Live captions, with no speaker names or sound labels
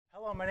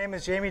Hello, my name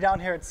is Jamie down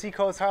here at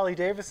Seacoast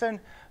Harley-Davidson.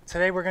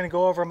 Today we're going to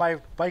go over my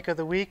bike of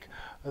the week,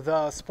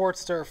 the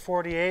Sportster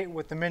 48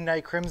 with the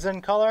Midnight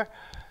Crimson color.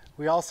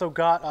 We also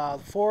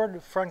got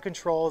Ford front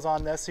controls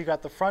on this. You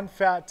got the front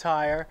fat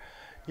tire,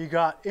 you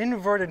got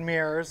inverted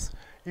mirrors,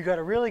 you got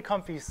a really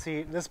comfy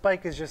seat. This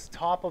bike is just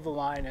top of the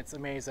line. It's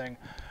amazing.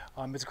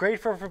 It's great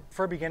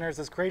for beginners.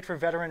 It's great for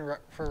veteran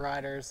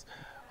riders.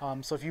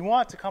 So if you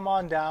want to come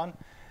on down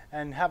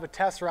and have a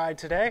test ride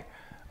today,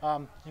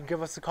 you can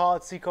give us a call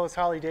at Seacoast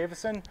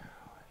Harley-Davidson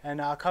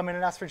and come in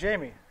and ask for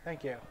Jamie.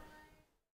 Thank you.